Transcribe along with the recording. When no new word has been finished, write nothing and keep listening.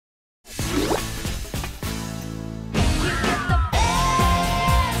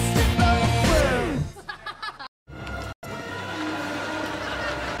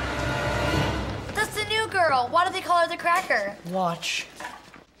cracker. Watch.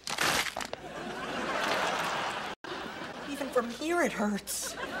 Even from here it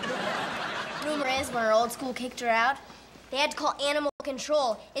hurts. Rumor is when her old school kicked her out, they had to call animal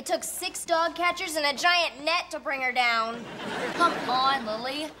control. It took 6 dog catchers and a giant net to bring her down. Come on,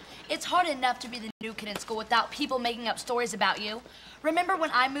 Lily. It's hard enough to be the new kid in school without people making up stories about you. Remember when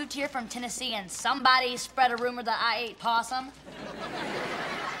I moved here from Tennessee and somebody spread a rumor that I ate possum?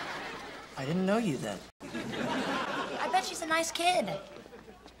 I didn't know you then. I bet she's a nice kid.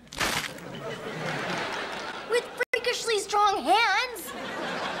 With freakishly strong hands.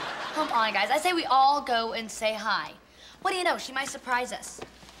 Come on, guys. I say we all go and say hi. What do you know? She might surprise us.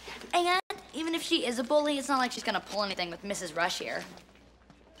 And even if she is a bully, it's not like she's gonna pull anything with Mrs. Rush here.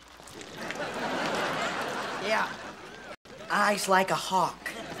 Yeah. Eyes like a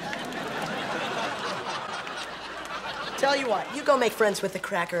hawk. Tell you what, you go make friends with the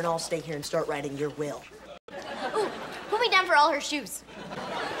cracker and I'll stay here and start writing your will. Ooh, put me down for all her shoes.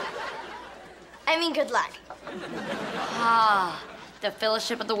 I mean, good luck. Ah, the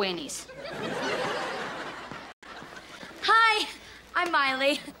fellowship of the weenies. Hi, I'm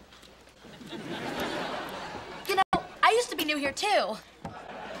Miley. You know, I used to be new here too.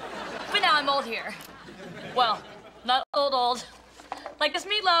 But now I'm old here. Well, not old. Like this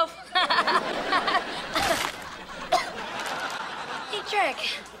meatloaf. Hey,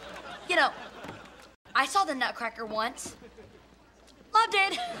 Trick. You know, I saw the Nutcracker once. Loved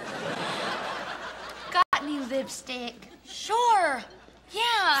it. Got any lipstick? Sure.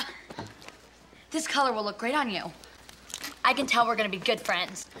 Yeah. This color will look great on you. I can tell we're gonna be good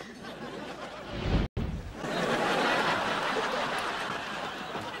friends.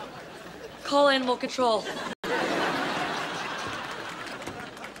 Call animal control.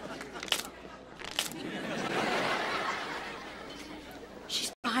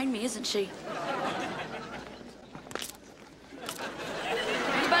 She's behind me, isn't she?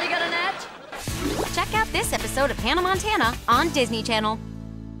 Anybody got a net? Check out this episode of Hannah Montana on Disney Channel.